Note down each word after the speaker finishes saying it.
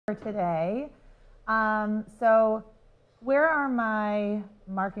Today. So where are my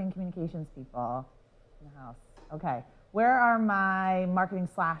marketing communications people in the house? Okay. Where are my marketing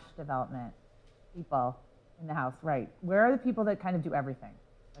 / development people in the house? Right. Where are the people that kind of do everything?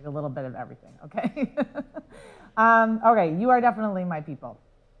 Like a little bit of everything, okay? Okay, you are definitely my people.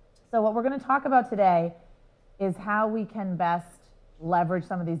 So what we're going to talk about today is how we can best leverage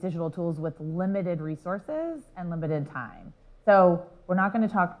some of these digital tools with limited resources and limited time. So we're not going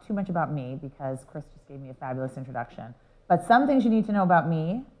to talk too much about me because Chris just gave me a fabulous introduction. But some things you need to know about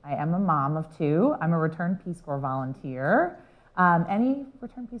me: I am a mom of 2. I'm a return Peace Corps volunteer. Any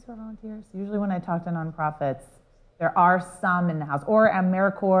return Peace Corps volunteers? Usually when I talk to nonprofits, there are some in the house. Or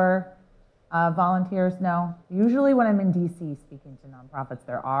AmeriCorps volunteers? No. Usually when I'm in DC speaking to nonprofits,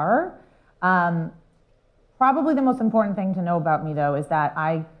 there are. Probably the most important thing to know about me, though, is that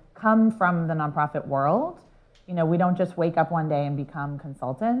I come from the nonprofit world. You know, we don't just wake up one day and become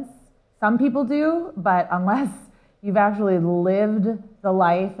consultants. Some people do, but unless you've actually lived the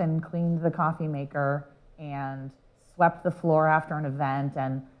life and cleaned the coffee maker and swept the floor after an event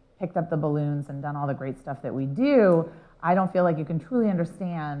and picked up the balloons and done all the great stuff that we do, I don't feel like you can truly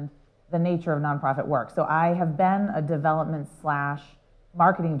understand the nature of nonprofit work. So I have been a development /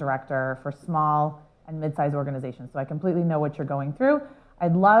 marketing director for small and mid-sized organizations. So I completely know what you're going through.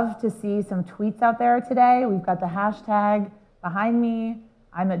 I'd love to see some tweets out there today. We've got the hashtag behind me.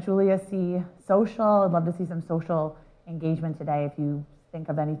 I'm at Julia C. Social. I'd love to see some social engagement today if you think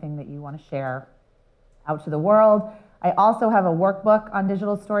of anything that you want to share out to the world. I also have a workbook on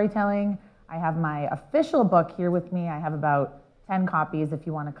digital storytelling. I have my official book here with me. I have about 10 copies if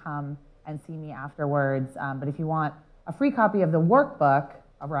you want to come and see me afterwards. But if you want a free copy of the workbook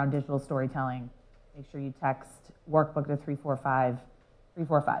around digital storytelling, make sure you text workbook to 345.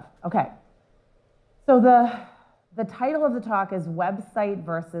 Okay, so the title of the talk is Website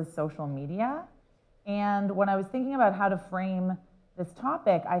versus Social Media. And when I was thinking about how to frame this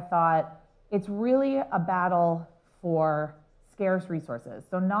topic, I thought it's really a battle for scarce resources.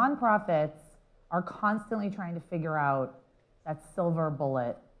 So nonprofits are constantly trying to figure out that silver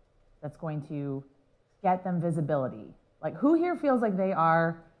bullet that's going to get them visibility. Like, who here feels like they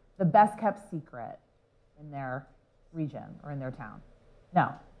are the best kept secret in their region or in their town?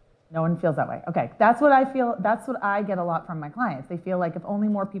 No one feels that way. Okay, that's what I feel. That's what I get a lot from my clients. They feel like if only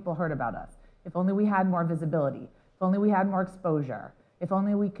more people heard about us, if only we had more visibility, if only we had more exposure, if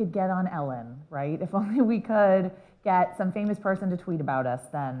only we could get on Ellen, right? If only we could get some famous person to tweet about us,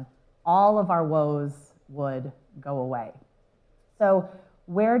 then all of our woes would go away. So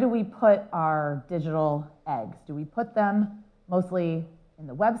where do we put our digital eggs? Do we put them mostly in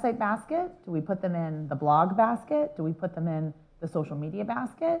the website basket? Do we put them in the blog basket? Do we put them in the social media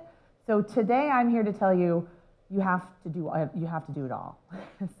basket? So today I'm here to tell you, you have to do it all.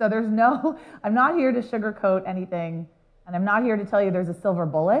 So I'm not here to sugarcoat anything, and I'm not here to tell you there's a silver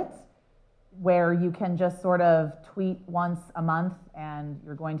bullet where you can just sort of tweet once a month and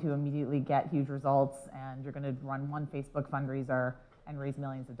you're going to immediately get huge results and you're going to run one Facebook fundraiser and raise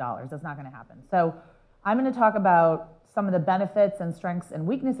millions of dollars. That's not going to happen. So I'm going to talk about some of the benefits and strengths and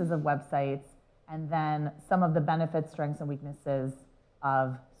weaknesses of websites, and then some of the benefits, strengths, and weaknesses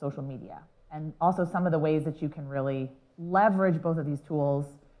of social media, and also some of the ways that you can really leverage both of these tools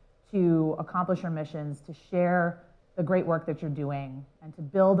to accomplish your missions, to share the great work that you're doing, and to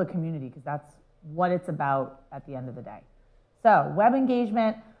build a community, because that's what it's about at the end of the day. So web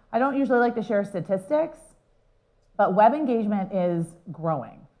engagement, I don't usually like to share statistics, but web engagement is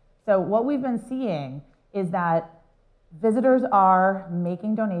growing. So what we've been seeing is that visitors are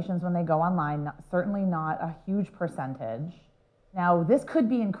making donations when they go online, certainly not a huge percentage. Now, this could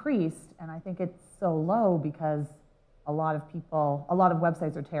be increased, and I think it's so low because a lot of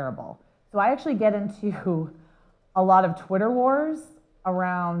websites are terrible. So I actually get into a lot of Twitter wars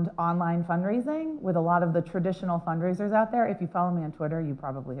around online fundraising with a lot of the traditional fundraisers out there. If you follow me on Twitter, you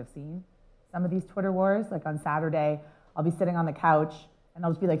probably have seen some of these Twitter wars. Like on Saturday, I'll be sitting on the couch and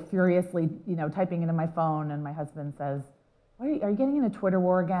I'll just be like furiously, typing into my phone, and my husband says, are you getting in a Twitter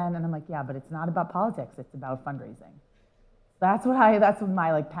war again? And I'm like, yeah, but it's not about politics, it's about fundraising. That's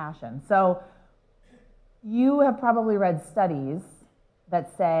my like passion. So you have probably read studies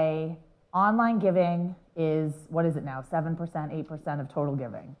that say online giving is, what is it now, 7%, 8% of total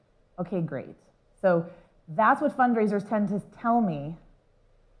giving. Okay, great. So that's what fundraisers tend to tell me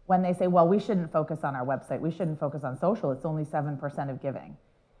when they say, well, we shouldn't focus on our website, we shouldn't focus on social, it's only 7% of giving.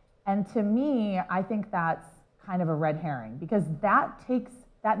 And to me, I think that's kind of a red herring, because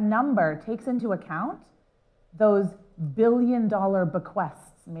that number takes into account those billion-dollar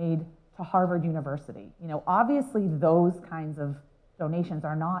bequests made to Harvard University. Obviously those kinds of donations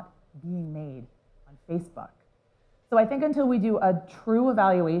are not being made on Facebook. So I think until we do a true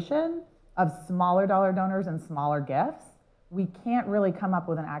evaluation of smaller dollar donors and smaller gifts, we can't really come up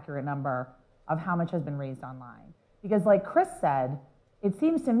with an accurate number of how much has been raised online. Because like Chris said, it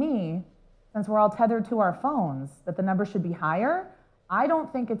seems to me, since we're all tethered to our phones, that the number should be higher. I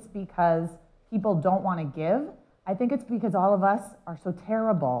don't think it's because people don't want to give. I think it's because all of us are so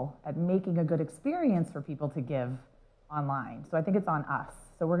terrible at making a good experience for people to give online. So I think it's on us.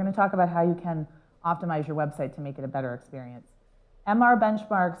 So we're going to talk about how you can optimize your website to make it a better experience. MR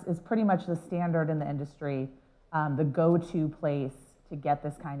benchmarks is pretty much the standard in the industry, the go-to place to get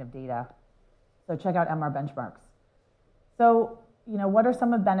this kind of data. So check out MR benchmarks. So, what are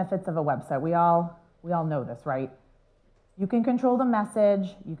some of the benefits of a website? We all know this, right? You can control the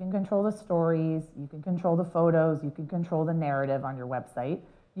message, you can control the stories, you can control the photos, you can control the narrative on your website.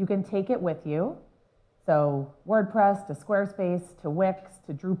 You can take it with you. So WordPress to Squarespace to Wix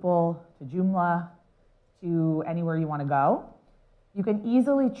to Drupal to Joomla to anywhere you want to go. You can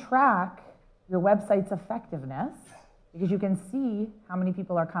easily track your website's effectiveness because you can see how many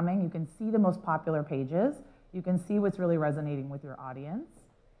people are coming. You can see the most popular pages. You can see what's really resonating with your audience.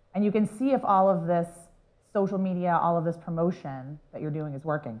 And you can see if all of this social media, all of this promotion that you're doing is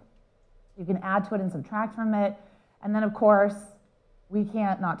working. You can add to it and subtract from it. And then, of course, we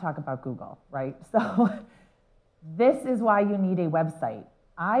can't not talk about Google, right? So this is why you need a website.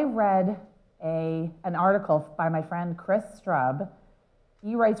 I read an article by my friend Chris Strub.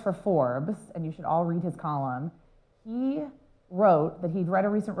 He writes for Forbes, and you should all read his column. He wrote that he'd read a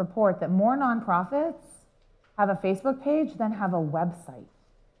recent report that more nonprofits have a Facebook page than have a website.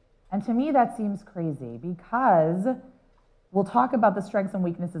 And to me, that seems crazy because we'll talk about the strengths and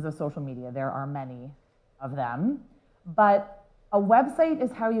weaknesses of social media. There are many of them, but a website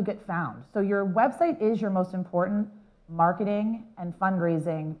is how you get found. So your website is your most important marketing and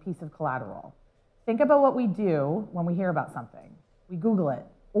fundraising piece of collateral. Think about what we do when we hear about something. We Google it,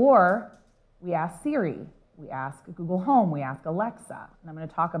 or we ask Siri, we ask Google Home, we ask Alexa, and I'm going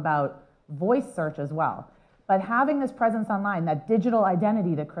to talk about voice search as well. But having this presence online, that digital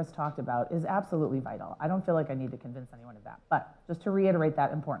identity that Chris talked about, is absolutely vital. I don't feel like I need to convince anyone of that, but just to reiterate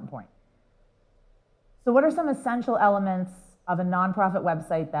that important point. So what are some essential elements of a nonprofit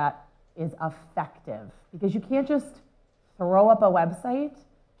website that is effective? Because you can't just throw up a website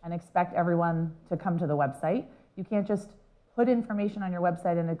and expect everyone to come to the website. You can't just put information on your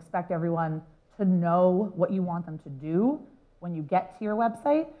website and expect everyone to know what you want them to do when you get to your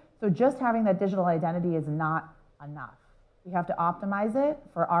website. So just having that digital identity is not enough. We have to optimize it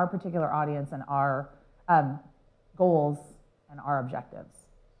for our particular audience and our goals and our objectives.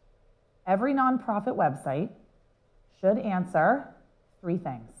 Every nonprofit website should answer 3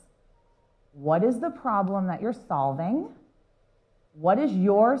 things. What is the problem that you're solving? What is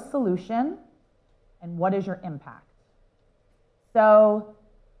your solution? And what is your impact? So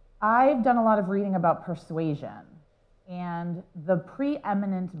I've done a lot of reading about persuasion. And the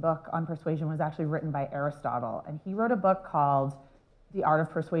preeminent book on persuasion was actually written by Aristotle. And he wrote a book called The Art of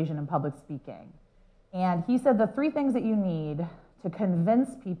Persuasion and Public Speaking. And he said the 3 things that you need to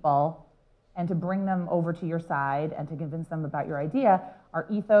convince people and to bring them over to your side and to convince them about your idea are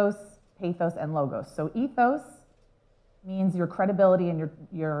ethos, pathos, and logos. So ethos means your credibility and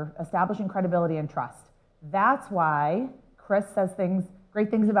you're establishing credibility and trust. That's why Chris says great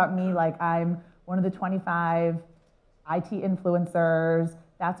things about me, like I'm one of the 25 IT influencers.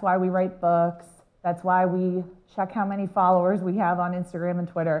 That's why we write books. That's why we check how many followers we have on Instagram and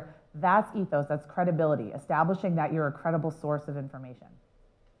Twitter. That's ethos, that's credibility, establishing that you're a credible source of information.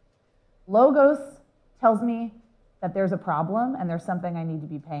 Logos tells me that there's a problem and there's something I need to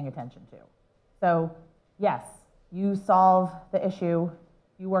be paying attention to. So yes, you solve the issue,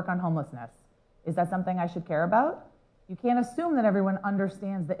 you work on homelessness. Is that something I should care about? You can't assume that everyone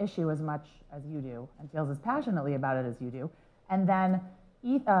understands the issue as much as you do and feels as passionately about it as you do. And then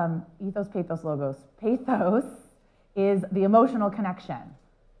ethos, pathos, logos. Pathos is the emotional connection.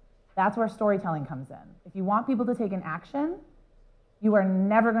 That's where storytelling comes in. If you want people to take an action, you are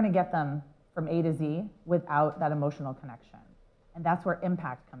never going to get them from A to Z without that emotional connection. And that's where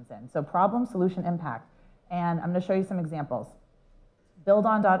impact comes in. So problem, solution, impact. And I'm going to show you some examples.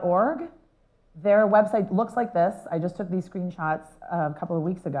 Buildon.org, their website looks like this. I just took these screenshots a couple of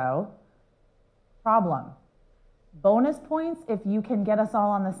weeks ago. Problem. Bonus points if you can get us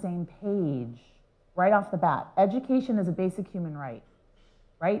all on the same page right off the bat. Education is a basic human right,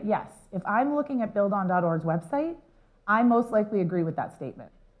 right? Yes. If I'm looking at Buildon.org's website, I most likely agree with that statement.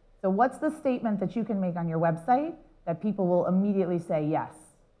 So what's the statement that you can make on your website that people will immediately say, yes,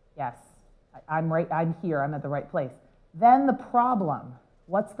 yes, I'm right, I'm here, I'm at the right place? Then the problem.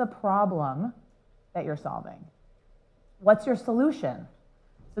 What's the problem that you're solving? What's your solution?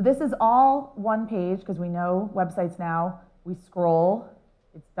 So this is all one page, because we know websites now, we scroll.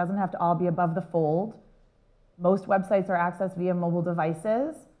 It doesn't have to all be above the fold. Most websites are accessed via mobile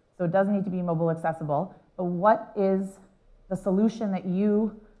devices, so it doesn't need to be mobile accessible. But what is the solution that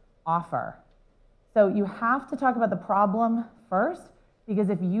you offer? So you have to talk about the problem first, because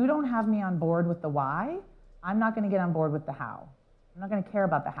if you don't have me on board with the why, I'm not going to get on board with the how. I'm not going to care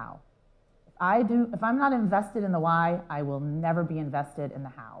about the how. If I'm not invested in the why, I will never be invested in the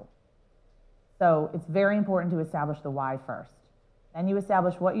how. So it's very important to establish the why first. Then you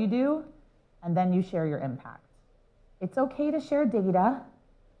establish what you do, and then you share your impact. It's okay to share data.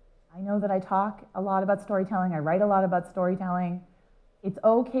 I know that I talk a lot about storytelling. I write a lot about storytelling. It's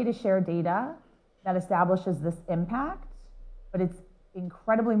okay to share data that establishes this impact, but it's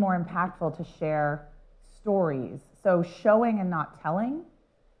incredibly more impactful to share stories. So showing and not telling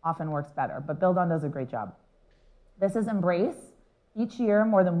often works better, but Build On does a great job. This is Embrace. Each year,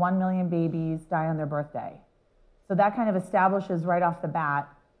 more than 1 million babies die on their birthday. So that kind of establishes right off the bat,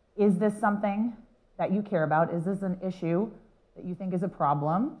 is this something that you care about? Is this an issue that you think is a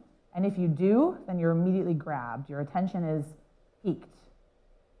problem? And if you do, then you're immediately grabbed. Your attention is piqued.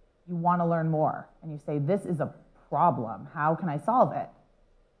 You want to learn more. And you say, this is a problem. How can I solve it?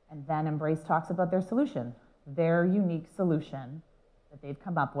 And then Embrace talks about their solution, their unique solution that they've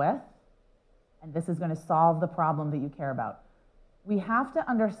come up with. And this is going to solve the problem that you care about. We have to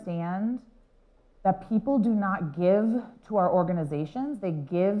understand that people do not give to our organizations, they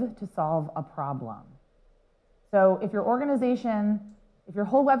give to solve a problem. So if your organization, if your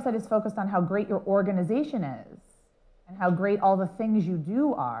whole website is focused on how great your organization is and how great all the things you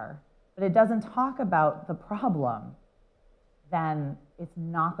do are, but it doesn't talk about the problem, then it's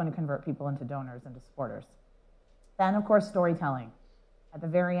not going to convert people into donors, into supporters. Then, of course, storytelling. At the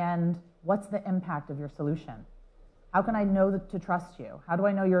very end, what's the impact of your solution? How can I know to trust you? How do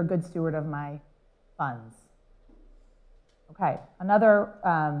I know you're a good steward of my funds? Okay,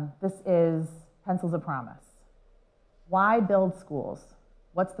 this is Pencils of Promise. Why build schools?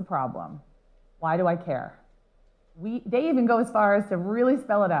 What's the problem? Why do I care? They even go as far as to really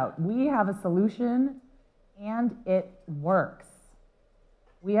spell it out. We have a solution and it works.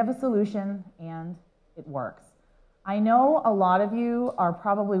 We have a solution and it works. I know a lot of you are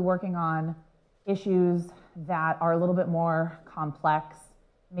probably working on issues that are a little bit more complex.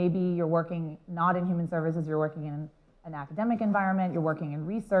 Maybe you're working not in human services, you're working in an academic environment, you're working in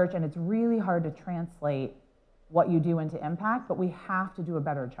research, and it's really hard to translate what you do into impact, but we have to do a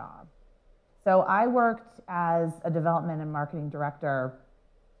better job. So I worked as a development and marketing director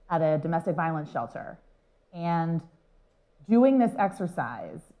at a domestic violence shelter, and doing this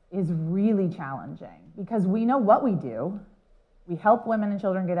exercise is really challenging because we know what we do. We help women and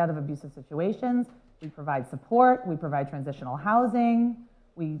children get out of abusive situations. We provide support. We provide transitional housing.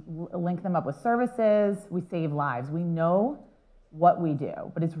 We link them up with services. We save lives. We know what we do,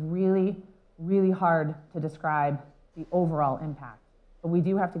 but it's really, really hard to describe the overall impact. But we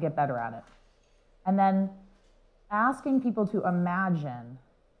do have to get better at it. And then asking people to imagine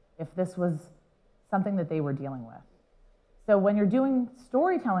if this was something that they were dealing with. So when you're doing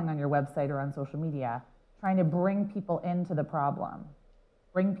storytelling on your website or on social media, trying to bring people into the problem,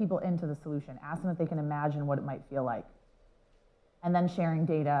 bring people into the solution, ask them if they can imagine what it might feel like, and then sharing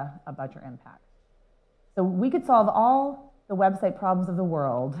data about your impact. So we could solve all the website problems of the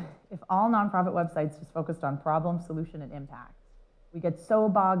world if all nonprofit websites just focused on problem, solution, and impact. We get so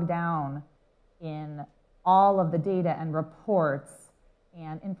bogged down in all of the data and reports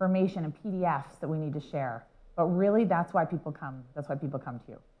and information and PDFs that we need to share. But really, that's why people come. That's why people come to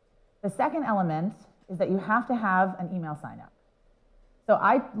you. The second element is that you have to have an email sign up. So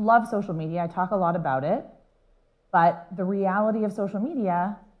I love social media. I talk a lot about it. But the reality of social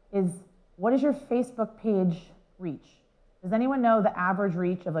media is, what is your Facebook page reach? Does anyone know the average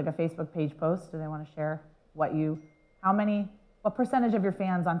reach of like a Facebook page post? Do they want to share what percentage of your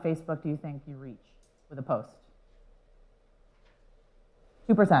fans on Facebook do you think you reach with a post?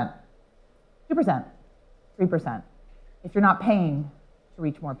 2%, 2%, 3%, if you're not paying to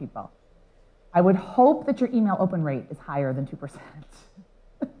reach more people. I would hope that your email open rate is higher than 2%.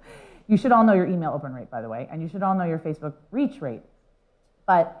 You should all know your email open rate, by the way, and you should all know your Facebook reach rate.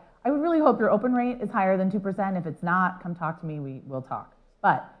 But I would really hope your open rate is higher than 2%. If it's not, come talk to me, we will talk.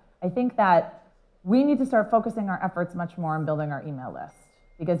 But I think that we need to start focusing our efforts much more on building our email list,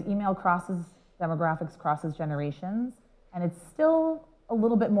 because email crosses demographics, crosses generations, and it's still a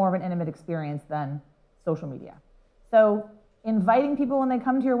little bit more of an intimate experience than social media. So inviting people when they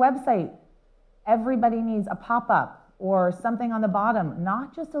come to your website, everybody needs a pop-up or something on the bottom,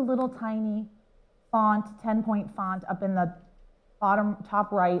 not just a little tiny font, 10-point font up in the bottom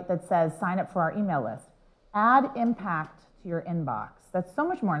top right that says sign up for our email list. Add impact to your inbox. That's so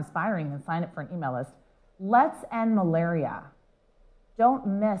much more inspiring than sign up for an email list. Let's end malaria. Don't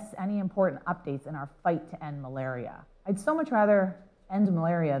miss any important updates in our fight to end malaria. I'd so much rather end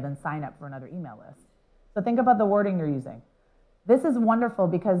malaria than sign up for another email list. So think about the wording you're using. This is wonderful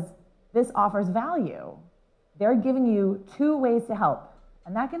because this offers value. They're giving you 2 ways to help,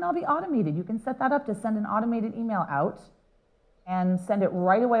 and that can all be automated. You can set that up to send an automated email out and send it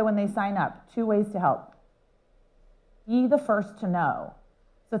right away when they sign up. 2 ways to help. Be the first to know.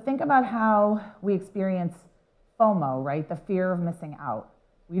 So think about how we experience FOMO, right? The fear of missing out.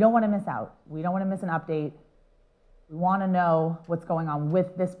 We don't want to miss out. We don't want to miss an update. We want to know what's going on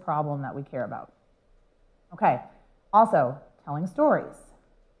with this problem that we care about. Okay, also telling stories.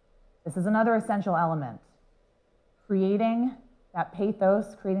 This is another essential element. Creating that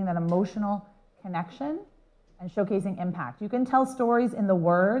pathos, creating that emotional connection, and showcasing impact. You can tell stories in the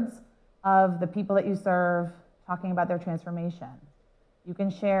words of the people that you serve, talking about their transformation. You can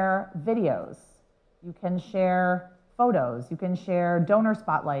share videos. You can share photos. You can share donor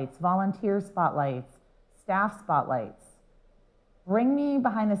spotlights, volunteer spotlights, staff spotlights. Bring me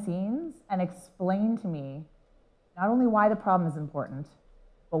behind the scenes and explain to me not only why the problem is important,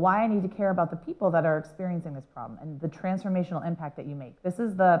 but why I need to care about the people that are experiencing this problem and the transformational impact that you make. This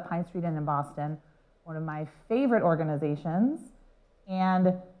is the Pine Street Inn in Boston, one of my favorite organizations,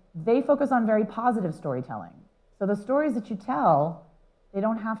 and they focus on very positive storytelling. So the stories that you tell, they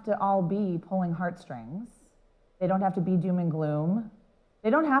don't have to all be pulling heartstrings. They don't have to be doom and gloom. They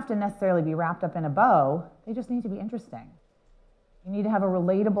don't have to necessarily be wrapped up in a bow. They just need to be interesting. You need to have a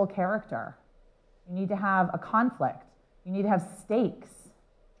relatable character. You need to have a conflict. You need to have stakes.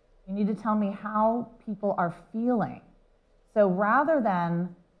 You need to tell me how people are feeling. So rather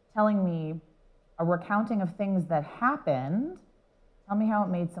than telling me a recounting of things that happened, tell me how it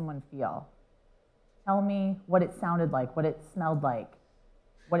made someone feel. Tell me what it sounded like, what it smelled like,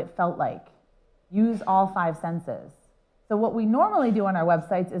 what it felt like. Use all 5 senses. So what we normally do on our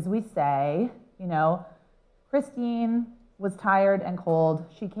websites is we say, you know, Christine was tired and cold.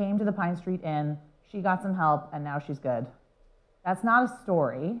 She came to the Pine Street Inn. She got some help, and now she's good. That's not a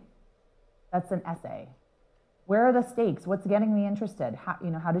story. That's an essay. Where are the stakes? What's getting me interested?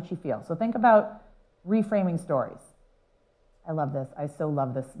 How did she feel? So think about reframing stories. I love this. I so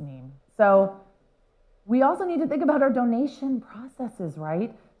love this meme. So we also need to think about our donation processes,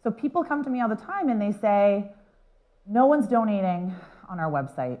 right? So people come to me all the time and they say, no one's donating on our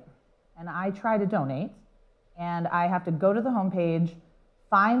website. And I try to donate, and I have to go to the homepage,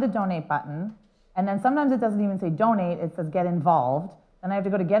 find the donate button, and then sometimes it doesn't even say donate, it says get involved. Then I have to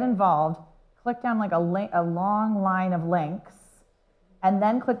go to get involved, click down like a long line of links, and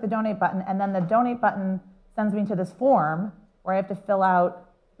then click the donate button, and then the donate button sends me to this form where I have to fill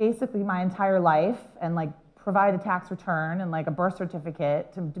out basically my entire life and like provide a tax return and like a birth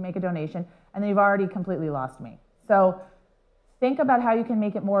certificate to make a donation, and then you've already completely lost me. So think about how you can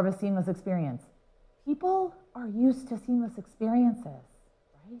make it more of a seamless experience. People are used to seamless experiences,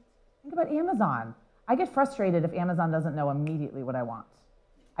 right? Think about Amazon. I get frustrated if Amazon doesn't know immediately what I want.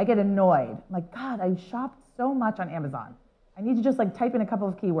 I get annoyed. I'm like, God, I shopped so much on Amazon. I need to just like type in a couple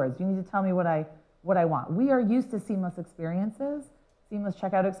of keywords. You need to tell me what I want. We are used to seamless experiences, seamless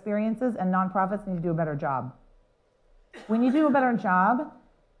checkout experiences, and nonprofits need to do a better job. We need to do a better job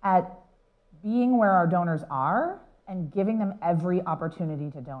at being where our donors are and giving them every opportunity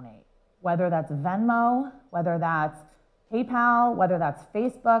to donate, whether that's Venmo, whether that's PayPal, whether that's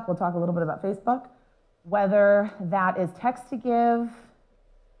Facebook. We'll talk a little bit about Facebook. Whether that is text to give.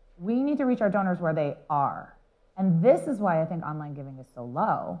 We need to reach our donors where they are. And this is why I think online giving is so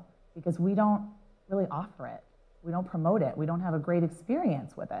low, because we don't really offer it. We don't promote it. We don't have a great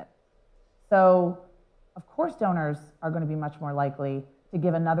experience with it. So, of course, donors are going to be much more likely to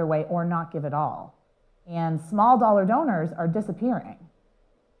give another way or not give at all. And small dollar donors are disappearing.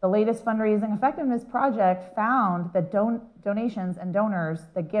 The latest fundraising effectiveness project found that donations and donors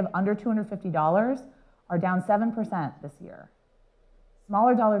that give under $250 are down 7% this year.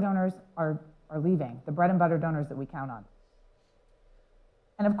 Smaller dollar donors are leaving, the bread and butter donors that we count on.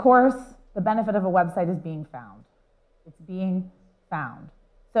 And of course, the benefit of a website is being found. It's being found.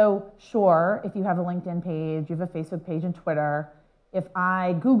 So sure, if you have a LinkedIn page, you have a Facebook page and Twitter, if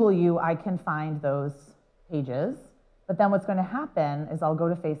I Google you, I can find those pages. But then what's going to happen is I'll go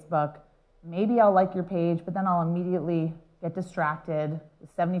to Facebook, maybe I'll like your page, but then I'll immediately get distracted with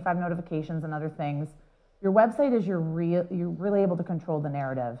 75 notifications and other things. Your website is you're really able to control the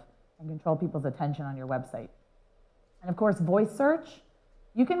narrative and control people's attention on your website. And of course, voice search,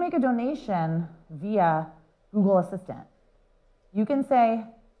 you can make a donation via Google Assistant. You can say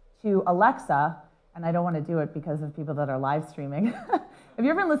to Alexa, and I don't want to do it because of people that are live streaming. Have you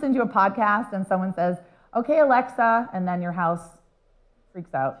ever listened to a podcast and someone says, okay, Alexa, and then your house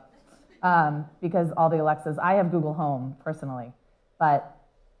freaks out because all the Alexas, I have Google Home personally, but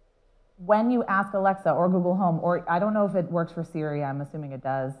when you ask Alexa or Google Home, or I don't know if it works for Siri, I'm assuming it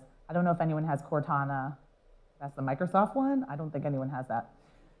does. I don't know if anyone has Cortana. That's the Microsoft one. I don't think anyone has that.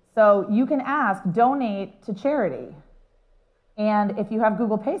 So you can ask, donate to charity. And if you have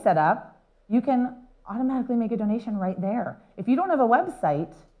Google Pay set up, you can automatically make a donation right there. If you don't have a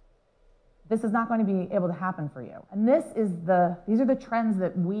website, this is not going to be able to happen for you. And these are the trends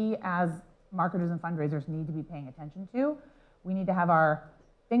that we as marketers and fundraisers need to be paying attention to. We need to have our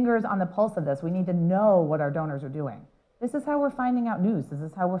fingers on the pulse of this. We need to know what our donors are doing. This is how we're finding out news. This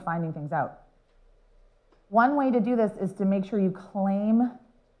is how we're finding things out. One way to do this is to make sure you claim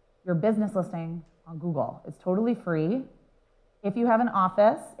your business listing on Google. It's totally free. If you have an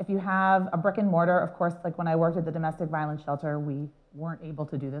office, if you have a brick and mortar, of course, like when I worked at the domestic violence shelter, we weren't able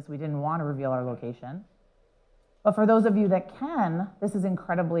to do this. We didn't want to reveal our location. But for those of you that can, this is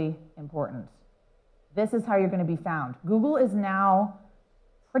incredibly important. This is how you're going to be found. Google is now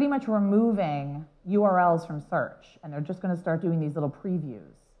pretty much removing URLs from search, and they're just going to start doing these little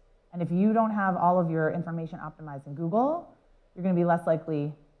previews. And if you don't have all of your information optimized in Google, you're going to be less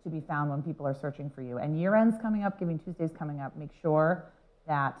likely to be found when people are searching for you. And year-end's coming up, Giving Tuesday's coming up. Make sure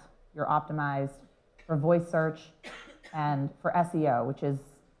that you're optimized for voice search and for SEO, which is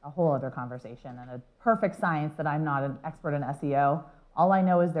a whole other conversation and a perfect science that I'm not an expert in SEO. All I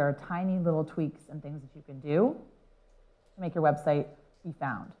know is there are tiny little tweaks and things that you can do to make your website be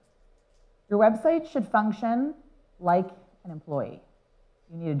found. Your website should function like an employee.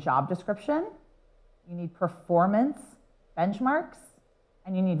 You need a job description, you need performance benchmarks,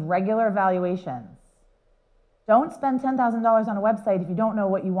 and you need regular evaluations. Don't spend $10,000 on a website if you don't know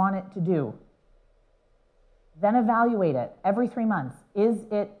what you want it to do. Then evaluate it every 3 months. Is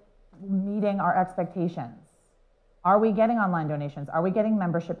it meeting our expectations? Are we getting online donations? Are we getting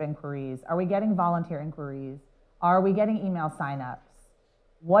membership inquiries? Are we getting volunteer inquiries? Are we getting email signups?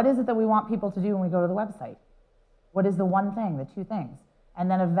 What is it that we want people to do when we go to the website? What is the one thing, the two things? And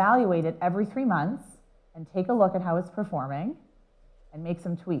then evaluate it every 3 months and take a look at how it's performing and make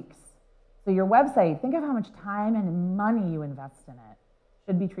some tweaks. So your website, think of how much time and money you invest in it,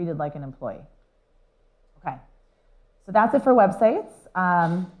 should be treated like an employee. Okay, so that's it for websites.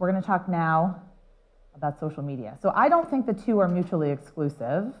 We're going to talk now about social media. So I don't think the two are mutually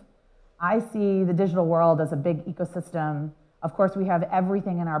exclusive. I see the digital world as a big ecosystem. Of course, we have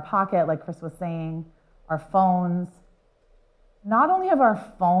everything in our pocket, like Chris was saying, our phones. Not only have our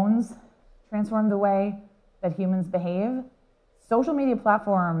phones transformed the way that humans behave, social media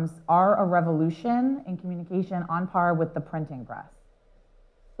platforms are a revolution in communication on par with the printing press.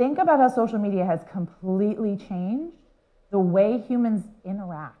 Think about how social media has completely changed the way humans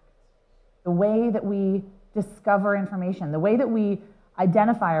interact, the way that we discover information, the way that we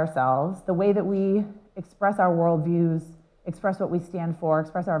identify ourselves, the way that we express our worldviews, express what we stand for,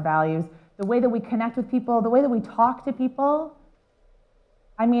 express our values, the way that we connect with people, the way that we talk to people.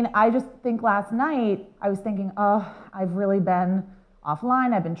 I mean, I just think last night, I was thinking, oh, I've really been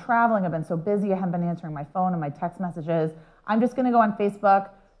offline, I've been traveling, I've been so busy, I haven't been answering my phone and my text messages. I'm just gonna go on Facebook,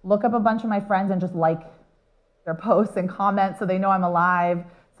 look up a bunch of my friends and just like their posts and comment so they know I'm alive,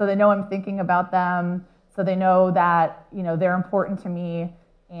 so they know I'm thinking about them, so they know that, you know, they're important to me,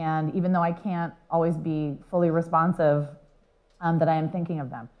 and even though I can't always be fully responsive, that I am thinking of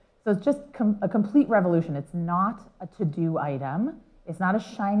them. So it's just a complete revolution. It's not a to-do item. It's not a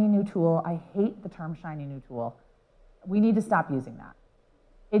shiny new tool. I hate the term shiny new tool. We need to stop using that.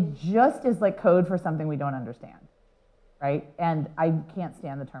 It just is like code for something we don't understand, right? And I can't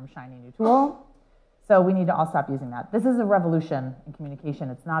stand the term shiny new tool. So we need to all stop using that. This is a revolution in communication.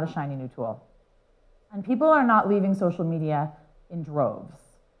 It's not a shiny new tool. And people are not leaving social media in droves.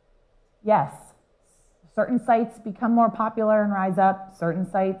 Yes, certain sites become more popular and rise up. Certain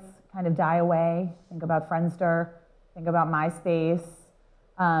sites kind of die away. Think about Friendster. Think about MySpace.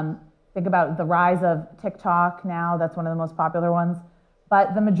 Think about the rise of TikTok now. That's one of the most popular ones.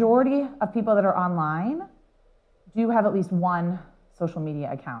 But the majority of people that are online do have at least one social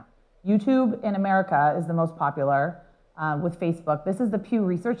media account. YouTube in America is the most popular with Facebook. This is the Pew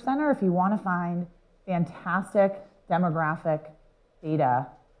Research Center. If you want to find fantastic demographic data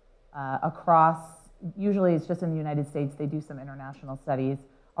across, usually it's just in the United States, they do some international studies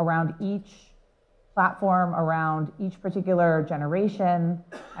around each platform, around each particular generation,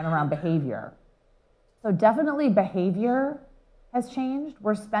 and around behavior. So definitely behavior has changed.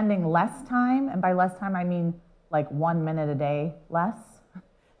 We're spending less time, and by less time I mean like 1 minute a day less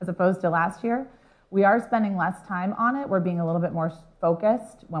as opposed to last year. We are spending less time on it. We're being a little bit more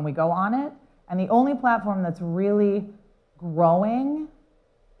focused when we go on it. And the only platform that's really growing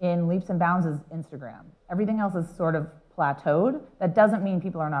in leaps and bounds is Instagram. Everything else is sort of plateaued. That doesn't mean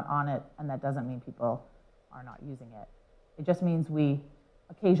people are not on it, and that doesn't mean people are not using it. It just means we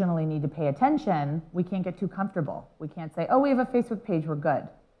occasionally need to pay attention. We can't get too comfortable. We can't say, oh, we have a Facebook page, we're good.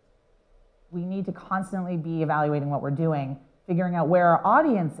 We need to constantly be evaluating what we're doing, figuring out where our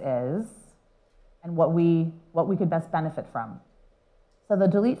audience is and what we could best benefit from. So the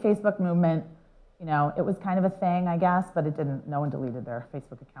delete Facebook movement, you know, it was kind of a thing, I guess, but it didn't, no one deleted their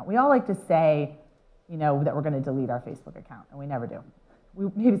Facebook account. We all like to say, you know, that we're going to delete our Facebook account, and we never do.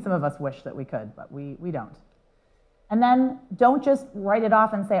 Maybe some of us wish that we could, but we don't. And then don't just write it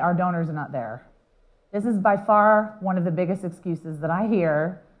off and say our donors are not there. This is by far one of the biggest excuses that I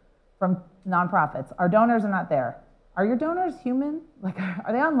hear from nonprofits. Our donors are not there. Are your donors human? Like,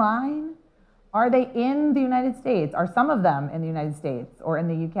 are they online? Are they in the United States? Are some of them in the United States or in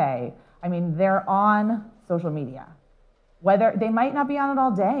the UK? I mean, they're on social media. Whether they might not be on it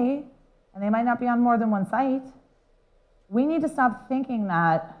all day, and they might not be on more than one site. We need to stop thinking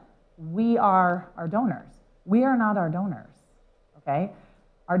that we are our donors. We are not our donors, okay?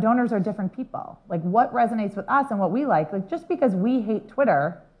 Our donors are different people. Like, what resonates with us and what we like just because we hate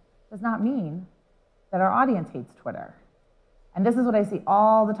Twitter does not mean that our audience hates Twitter. And this is what I see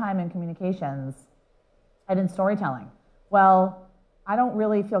all the time in communications and in storytelling. Well, I don't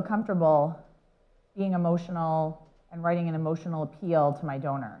really feel comfortable being emotional and writing an emotional appeal to my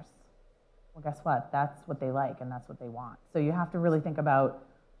donors. Well, guess what? That's what they like and that's what they want. So you have to really think about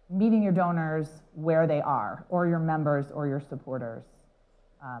meeting your donors where they are, or your members or your supporters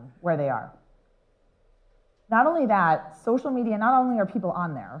where they are. Not only that, social media, not only are people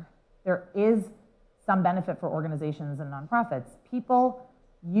on there, there is some benefit for organizations and nonprofits. People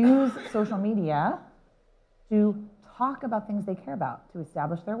use social media to talk about things they care about, to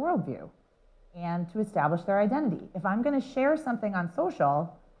establish their worldview, and to establish their identity. If I'm going to share something on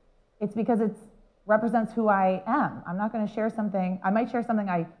social, it's because it represents who I am. I'm not going to share something, I might share something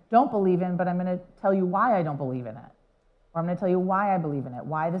I don't believe in, but I'm going to tell you why I don't believe in it. Or I'm going to tell you why I believe in it,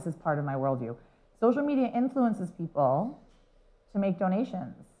 why this is part of my worldview. Social media influences people to make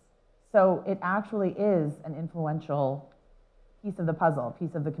donations. So it actually is an influential piece of the puzzle,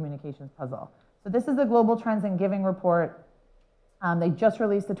 piece of the communications puzzle. So this is the Global Trends in Giving report. They just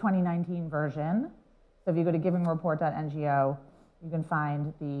released the 2019 version. So if you go to givingreport.ngo, you can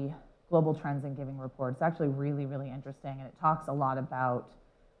find the Global Trends in Giving report. It's actually really, really interesting, and it talks a lot about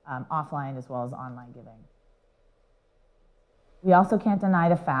offline as well as online giving. We also can't deny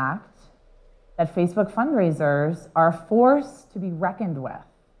the fact that Facebook fundraisers are a force to be reckoned with.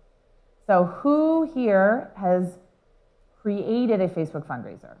 So who here has created a Facebook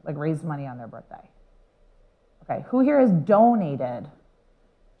fundraiser, like raised money on their birthday? Okay, who here has donated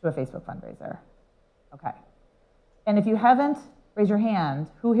to a Facebook fundraiser? Okay, and if you haven't, raise your hand.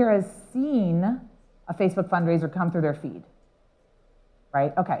 Who here has seen a Facebook fundraiser come through their feed?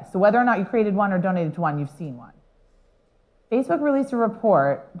 Right, okay, so whether or not you created one or donated to one, you've seen one. Facebook released a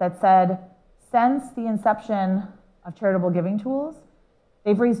report that said, since the inception of charitable giving tools,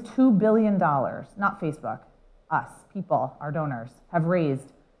 they've raised $2 billion, not Facebook, us, people, our donors, have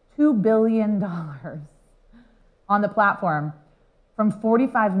raised $2 billion on the platform from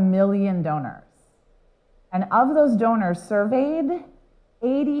 45 million donors. And of those donors surveyed,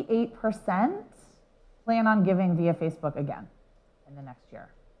 88% plan on giving via Facebook again in the next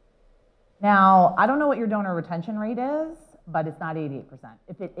year. Now, I don't know what your donor retention rate is, but it's not 88%.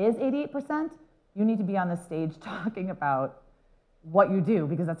 If it is 88%, you need to be on the stage talking about what you do,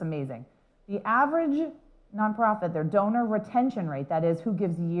 because that's amazing. The average nonprofit, their donor retention rate, that is who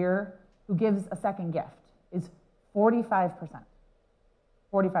gives a second gift, is 45%.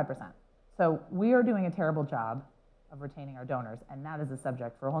 45%. So we are doing a terrible job of retaining our donors, and that is a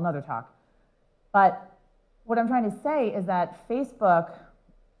subject for a whole nother talk. But what I'm trying to say is that Facebook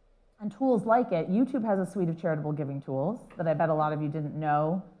and tools like it, YouTube has a suite of charitable giving tools that I bet a lot of you didn't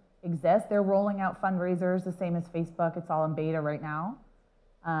know exist. They're rolling out fundraisers the same as Facebook. It's all in beta right now.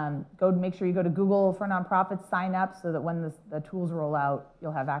 Make sure you go to Google for Nonprofits, sign up so that when the tools roll out,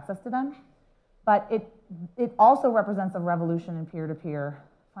 you'll have access to them. But it also represents a revolution in peer-to-peer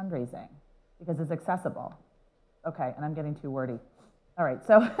fundraising because it's accessible. Okay, and I'm getting too wordy. All right,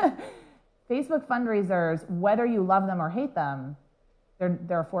 so Facebook fundraisers, whether you love them or hate them,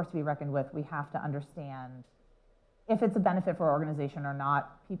 they're a force to be reckoned with. We have to understand if it's a benefit for our organization or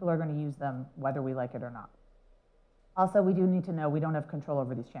not. People are going to use them whether we like it or not. Also, we do need to know we don't have control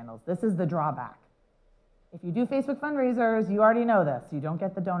over these channels. This is the drawback. If you do Facebook fundraisers, you already know this. You don't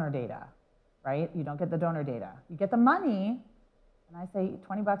get the donor data, right? You don't get the donor data. You get the money, and I say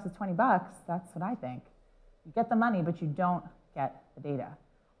 20 bucks is 20 bucks. That's what I think. You get the money, but you don't get the data.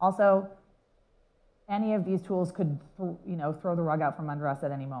 Also, any of these tools could throw the rug out from under us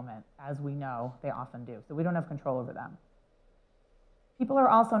at any moment, as we know they often do. So we don't have control over them. People are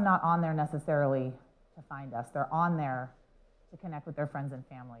also not on there necessarily to find us. They're on there to connect with their friends and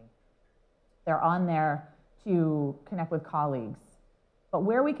family. They're on there to connect with colleagues. But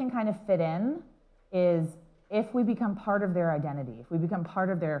where we can kind of fit in is if we become part of their identity, if we become part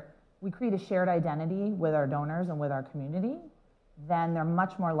of we create a shared identity with our donors and with our community, then they're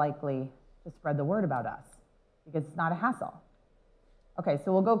much more likely to spread the word about us because it's not a hassle. Okay,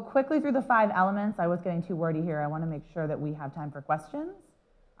 so we'll go quickly through the 5 elements. I was getting too wordy here. I want to make sure that we have time for questions.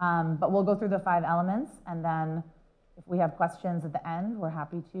 But we'll go through the 5 elements, and then if we have questions at the end, we're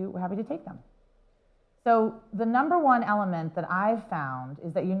happy to take them. So the number 1 element that I've found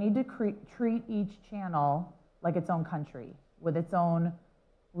is that you need to treat each channel like its own country, with its own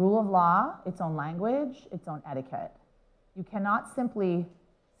rule of law, its own language, its own etiquette. You cannot simply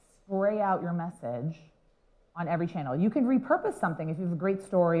spray out your message on every channel. You can repurpose something if you have a great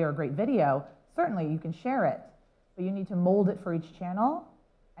story or a great video. Certainly, you can share it, but you need to mold it for each channel,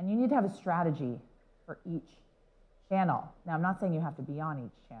 and you need to have a strategy for each channel. Now, I'm not saying you have to be on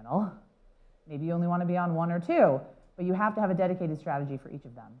each channel. Maybe you only want to be on 1 or 2, but you have to have a dedicated strategy for each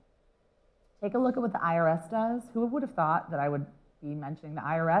of them. Take a look at what the IRS does. Who would have thought that I would be mentioning the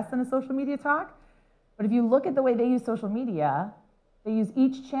IRS in a social media talk? But if you look at the way they use social media, they use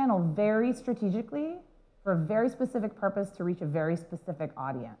each channel very strategically for a very specific purpose to reach a very specific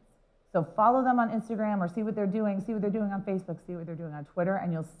audience. So follow them on Instagram or see what they're doing on Facebook, see what they're doing on Twitter,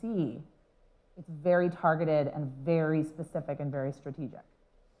 and you'll see it's very targeted and very specific and very strategic.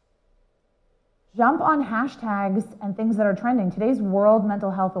 Jump on hashtags and things that are trending. Today's World Mental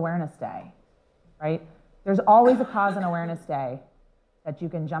Health Awareness Day, right? There's always a cause and awareness day that you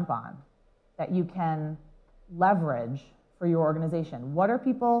can jump on, that you can leverage for your organization. What are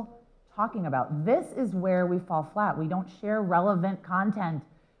people talking about? This is where we fall flat. We don't share relevant content.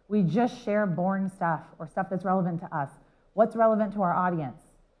 We just share boring stuff or stuff that's relevant to us. What's relevant to our audience?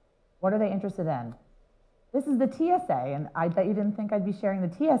 What are they interested in? This is the TSA, and I bet you didn't think I'd be sharing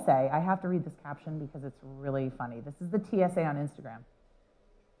the TSA. I have to read this caption because it's really funny. This is the TSA on Instagram.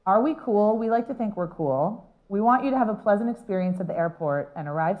 Are we cool? We like to think we're cool. We want you to have a pleasant experience at the airport and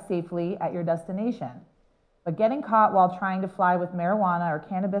arrive safely at your destination. But getting caught while trying to fly with marijuana or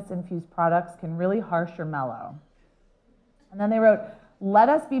cannabis-infused products can really harsh your mellow. And then they wrote, let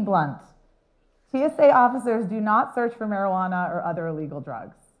us be blunt. TSA officers do not search for marijuana or other illegal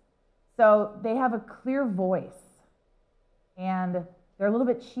drugs. So they have a clear voice, and they're a little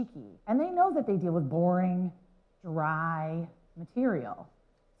bit cheeky. And they know that they deal with boring, dry material.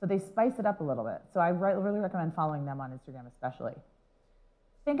 So they spice it up a little bit. So I really recommend following them on Instagram especially.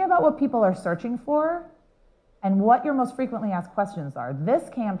 Think about what people are searching for and what your most frequently asked questions are. This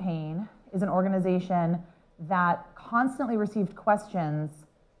campaign is an organization that constantly received questions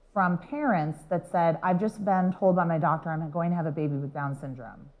from parents that said, I've just been told by my doctor I'm going to have a baby with Down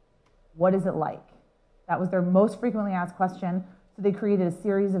syndrome. What is it like? That was their most frequently asked question. So they created a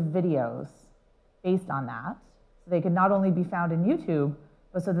series of videos based on that. So they could not only be found in YouTube,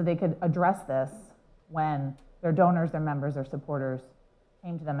 but so that they could address this when their donors, their members, their supporters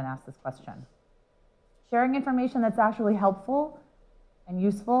came to them and asked this question. Sharing information that's actually helpful and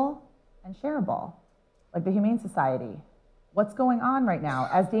useful and shareable, like the Humane Society. What's going on right now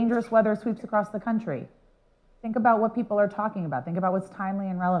as dangerous weather sweeps across the country? Think about what people are talking about. Think about what's timely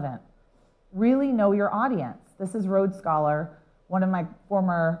and relevant. Really know your audience. This is Road Scholar, one of my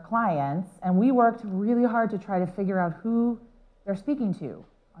former clients, and we worked really hard to try to figure out who they're speaking to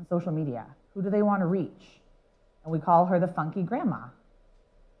on social media. Who do they want to reach? And we call her the funky grandma.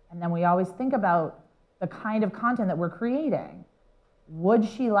 And then we always think about the kind of content that we're creating. Would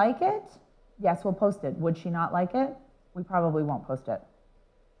she like it? Yes, we'll post it. Would she not like it? We probably won't post it.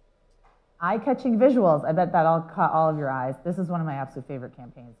 Eye-catching visuals. I bet that'll caught all of your eyes. This is one of my absolute favorite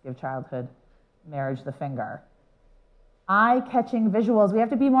campaigns, Give Childhood Marriage the Finger. Eye-catching visuals. We have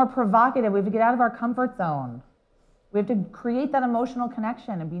to be more provocative. We have to get out of our comfort zone. We have to create that emotional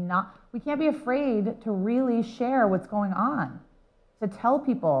connection and we can't be afraid to really share what's going on, to tell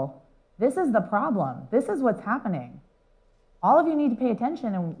people, this is the problem. This is what's happening. All of you need to pay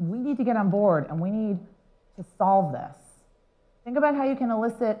attention, and we need to get on board, and we need to solve this. Think about how you can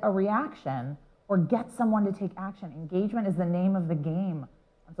elicit a reaction or get someone to take action. Engagement is the name of the game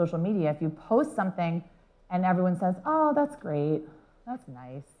on social media. If you post something and everyone says, oh, that's great, that's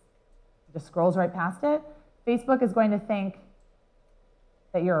nice, just scrolls right past it, Facebook is going to think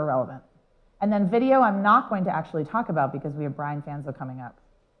that you're irrelevant. And then video, I'm not going to actually talk about because we have Brian Fanzo coming up,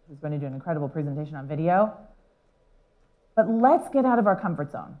 who's going to do an incredible presentation on video. But let's get out of our comfort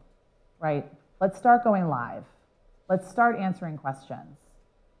zone, right? Let's start going live. Let's start answering questions.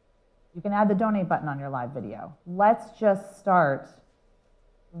 You can add the donate button on your live video. Let's just start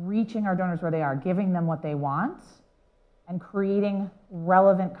reaching our donors where they are, giving them what they want, and creating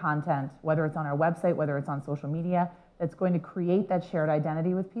relevant content, whether it's on our website, whether it's on social media, that's going to create that shared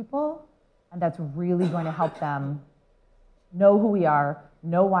identity with people, and that's really going to help them know who we are,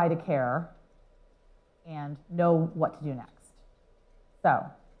 know why to care, and know what to do next. So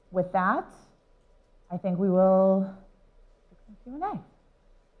with that, I think we will take some Q&A.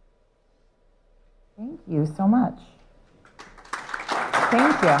 Thank you so much.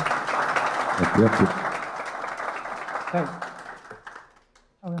 Thank you. Thank you. Okay.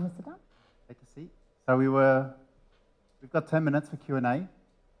 Oh, we're going to sit down? Take a seat. So we've got 10 minutes for Q&A,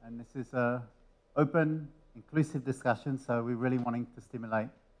 and this is an open, inclusive discussion, so we're really wanting to stimulate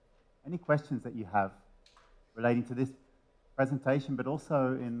any questions that you have relating to this presentation, but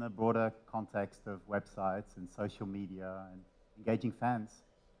also in the broader context of websites and social media and engaging fans.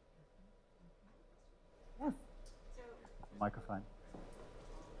 Yes. Microphone.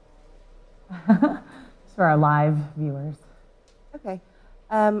 Just for our live viewers. Okay.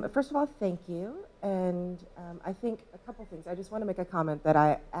 First of all, thank you. And I think a couple things. I just want to make a comment that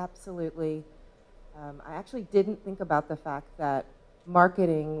I absolutely, I actually didn't think about the fact that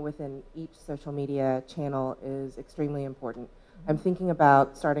marketing within each social media channel is extremely important. I'm thinking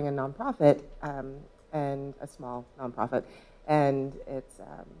about starting a nonprofit and a small nonprofit, and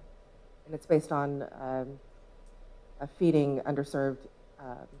it's based on feeding underserved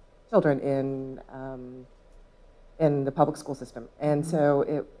children in the public school system. And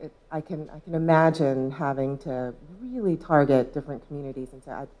so I can imagine having to really target different communities, and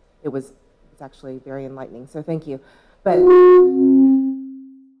so it's actually very enlightening. So thank you. But oh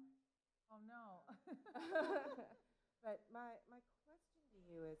no. But my question to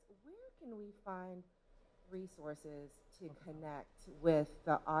you is, where can we find resources to connect with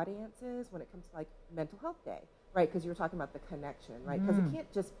the audiences when it comes to like Mental Health Day, right? Because you were talking about the connection, right? Because it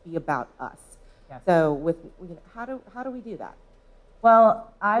can't just be about us. Yes. So how do we do that?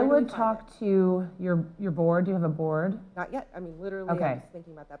 Well, I would talk to your board. Do you have a board? Not yet. I mean, literally, Okay. I'm just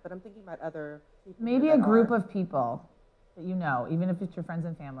thinking about that. But I'm thinking about other people. Maybe a group of people that you know, even if it's your friends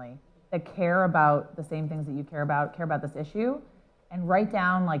and family, that care about the same things that you care about this issue, and write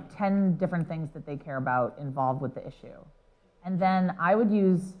down like 10 different things that they care about involved with the issue. And then I would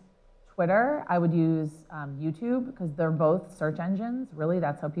use Twitter. I would use YouTube, because they're both search engines. Really,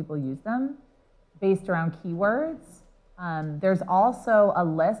 that's how people use them, based around keywords. There's also a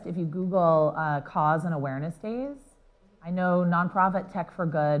list, if you Google cause and awareness days. I know nonprofit Tech for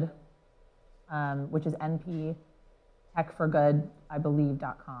Good, which is NP Tech for Good, I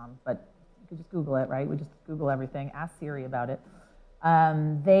believe.com, but you could just Google it, right? We just Google everything. Ask Siri about it.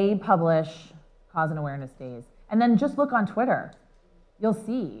 They publish cause and awareness days. And then just look on Twitter. You'll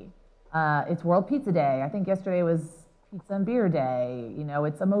see. It's World Pizza Day. I think yesterday was Pizza and Beer Day. You know,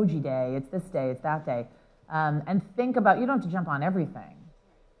 it's Emoji Day. It's this day. It's that day. And think about, you don't have to jump on everything,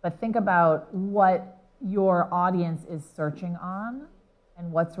 but think about what your audience is searching on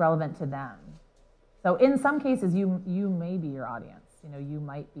and what's relevant to them. So in some cases, you may be your audience. You know, you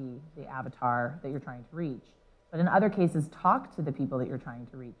might be the avatar that you're trying to reach. But in other cases, talk to the people that you're trying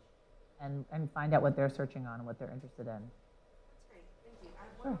to reach and find out what they're searching on and what they're interested in. That's great. Thank you. I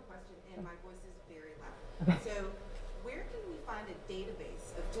have one more question, and my voice is very loud. Okay. So where can we find a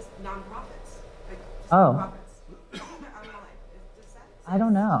database of just nonprofits? Like just nonprofits? I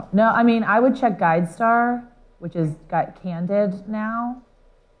don't know. No, I mean, I would check GuideStar, which is got Candid now.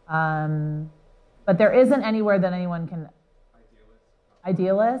 But there isn't anywhere that anyone can...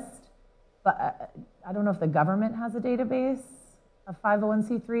 Idealist. But I don't know if the government has a database of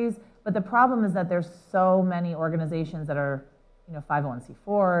 501c3s. But the problem is that there's so many organizations that are, you know,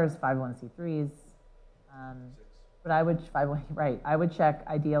 501c4s, 501c3s. But I would, I would check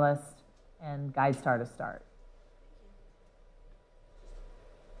Idealist and GuideStar to start.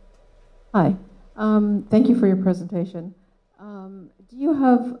 Hi, thank you for your presentation. Do you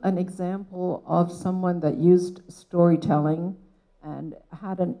have an example of someone that used storytelling and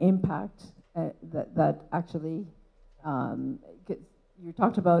had an impact that actually, you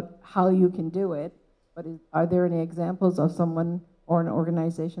talked about how you can do it, but are there any examples of someone or an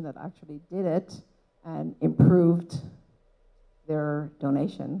organization that actually did it and improved their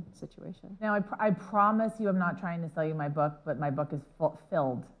donation situation. Now, I promise you I'm not trying to sell you my book, but my book is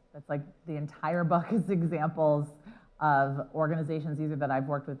filled. That's like the entire book is examples of organizations either that I've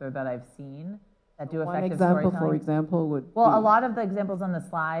worked with or that I've seen that do One effective example, storytelling. for example, would Well, be, a lot of the examples on the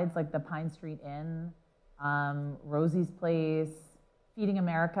slides, like the Pine Street Inn, Rosie's Place, Feeding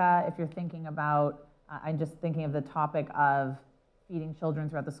America, if you're thinking about, I'm just thinking of the topic of feeding children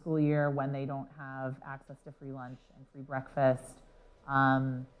throughout the school year when they don't have access to free lunch and free breakfast.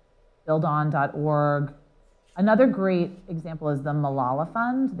 Buildon.org. Another great example is the Malala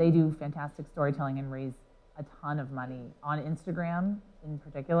Fund. They do fantastic storytelling and raise a ton of money on Instagram in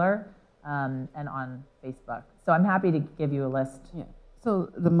particular, and on Facebook. So I'm happy to give you a list. yeah. So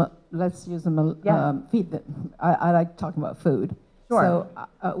let's use the Yeah. feed. I like talking about food. Sure.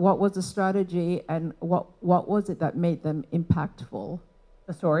 So what was the strategy, and what was it that made them impactful?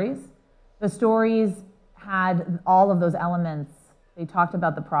 The stories. The stories had all of those elements. They talked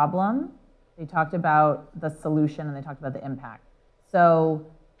about the problem, they talked about the solution, and they talked about the impact. So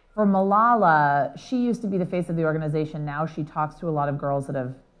for Malala, she used to be the face of the organization. Now she talks to a lot of girls that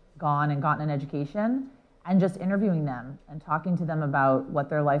have gone and gotten an education, and just interviewing them and talking to them about what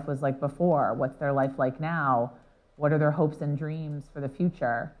their life was like before, what's their life like now, what are their hopes and dreams for the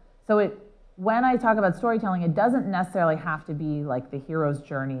future. So when I talk about storytelling, it doesn't necessarily have to be like the hero's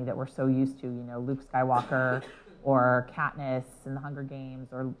journey that we're so used to, you know, Luke Skywalker or Katniss in the Hunger Games,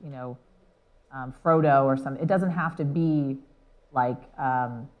 or, you know, Frodo or something. It doesn't have to be like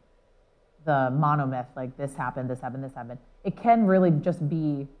the monomyth, like this happened, this happened, this happened. It can really just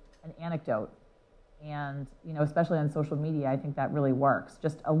be an anecdote. And, you know, especially on social media, I think that really works.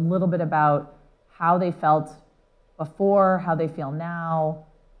 Just a little bit about how they felt before, how they feel now,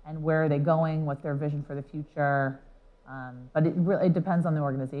 and where are they going, what's their vision for the future. But it depends on the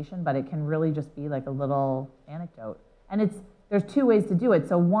organization, but it can really just be like a little anecdote. And there's two ways to do it.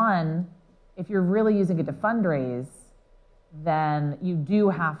 So one, if you're really using it to fundraise, then you do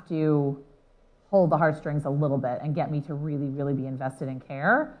have to hold the heartstrings a little bit and get me to really, really be invested in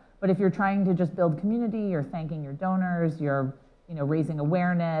care. But if you're trying to just build community, you're thanking your donors, you're, you know, raising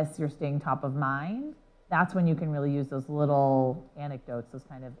awareness, you're staying top of mind, that's when you can really use those little anecdotes, those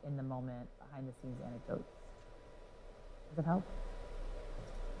kind of in the moment, behind the scenes anecdotes. Does it help?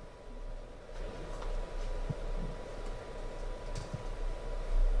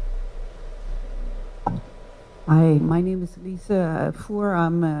 Hi, my name is Lisa Foer.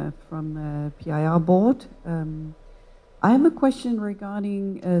 I'm from PIR board. I have a question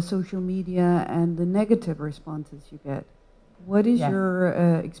regarding social media and the negative responses you get. What is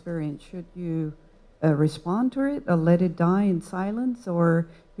your experience? Should you respond to it or let it die in silence? Or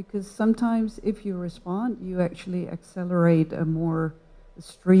because sometimes if you respond, you actually accelerate a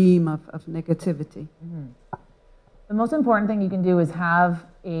stream of negativity. Mm-hmm. The most important thing you can do is have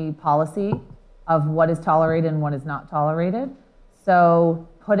a policy of what is tolerated and what is not tolerated. So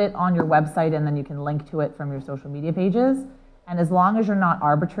put it on your website, and then you can link to it from your social media pages. And as long as you're not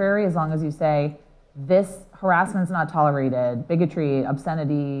arbitrary, as long as you say, this harassment is not tolerated, bigotry,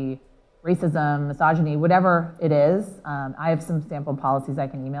 obscenity, racism, misogyny, whatever it is, I have some sample policies I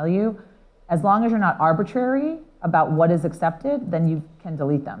can email you. As long as you're not arbitrary about what is accepted, then you can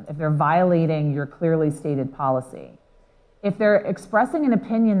delete them if they're violating your clearly stated policy. If they're expressing an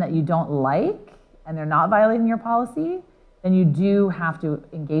opinion that you don't like and they're not violating your policy, then you do have to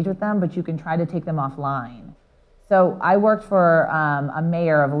engage with them, but you can try to take them offline. So I worked for a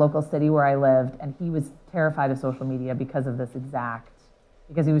mayor of a local city where I lived, and he was terrified of social media because of this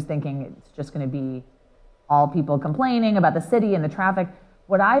because he was thinking it's just going to be all people complaining about the city and the traffic.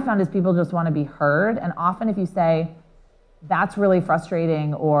 What I found is people just want to be heard, and often if you say, that's really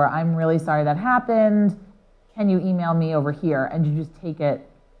frustrating, or I'm really sorry that happened, can you email me over here? And you just take it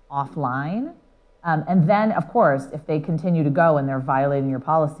offline. And then, of course, if they continue to go and they're violating your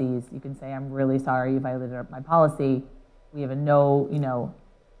policies, you can say, I'm really sorry you violated my policy. We have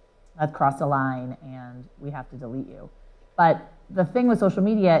that's crossed a line and we have to delete you. But the thing with social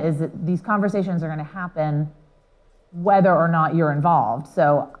media is that these conversations are going to happen whether or not you're involved.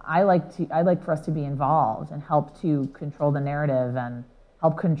 So I like for us to be involved and help to control the narrative and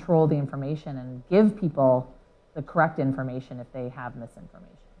help control the information and give people the correct information if they have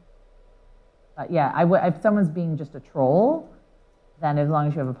misinformation. But yeah, if someone's being just a troll, then as long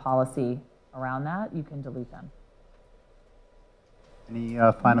as you have a policy around that, you can delete them. Any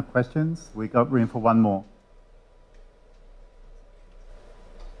final questions? We got room for one more.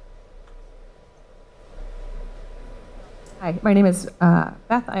 Hi, my name is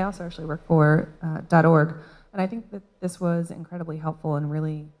Beth. I also actually work for .org. And I think that this was incredibly helpful and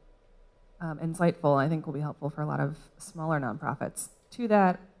really insightful. I think will be helpful for a lot of smaller nonprofits. To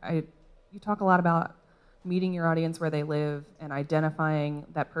that, you talk a lot about meeting your audience where they live and identifying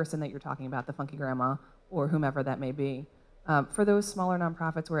that person that you're talking about, the funky grandma or whomever that may be. For those smaller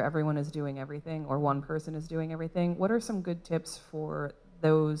nonprofits where everyone is doing everything or one person is doing everything, what are some good tips for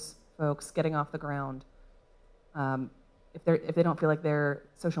those folks getting off the ground if they don't feel like their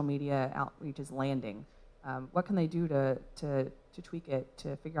social media outreach is landing? What can they do to tweak it,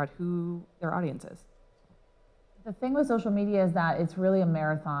 to figure out who their audience is? The thing with social media is that it's really a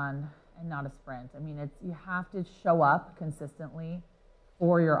marathon and not a sprint. I mean, you have to show up consistently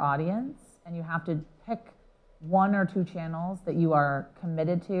for your audience, and you have to pick one or two channels that you are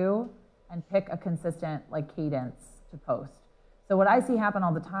committed to and pick a consistent cadence to post. So what I see happen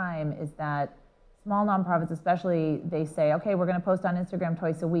all the time is that small nonprofits especially, they say, okay, we're going to post on Instagram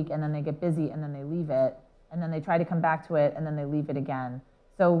twice a week, and then they get busy and then they leave it, and then they try to come back to it and then they leave it again.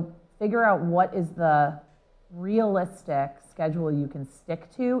 So figure out what is the realistic schedule you can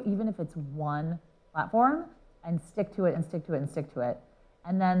stick to, even if it's one platform, and stick to it and stick to it and stick to it.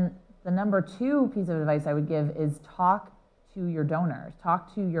 And then the number two piece of advice I would give is talk to your donors,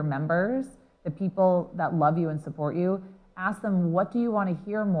 talk to your members, the people that love you and support you. Ask them, what do you want to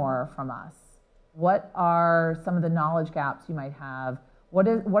hear more from us? What are some of the knowledge gaps you might have? What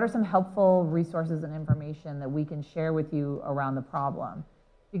are some helpful resources and information that we can share with you around the problem?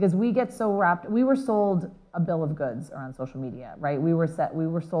 Because we get so wrapped, we were sold a bill of goods around social media, right? We were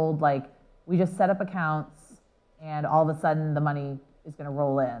sold we just set up accounts and all of a sudden the money is going to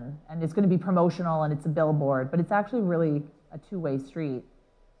roll in and it's going to be promotional and it's a billboard, but it's actually really a two-way street,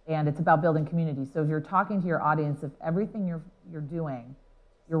 and it's about building community. So if you're talking to your audience, if everything you're doing,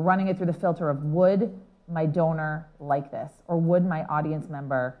 you're running it through the filter of, would my donor like this, or would my audience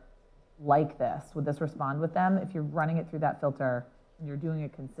member like this? Would this respond with them? If you're running it through that filter and you're doing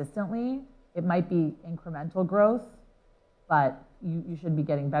it consistently, it might be incremental growth, but you should be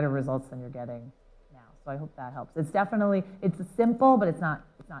getting better results than you're getting now. So I hope that helps. It's simple, but it's not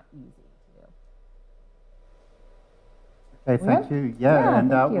easy to do. Okay, thank you. Yeah, and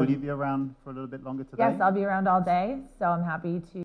thank you. will you be around for a little bit longer today? Yes, I'll be around all day, so I'm happy to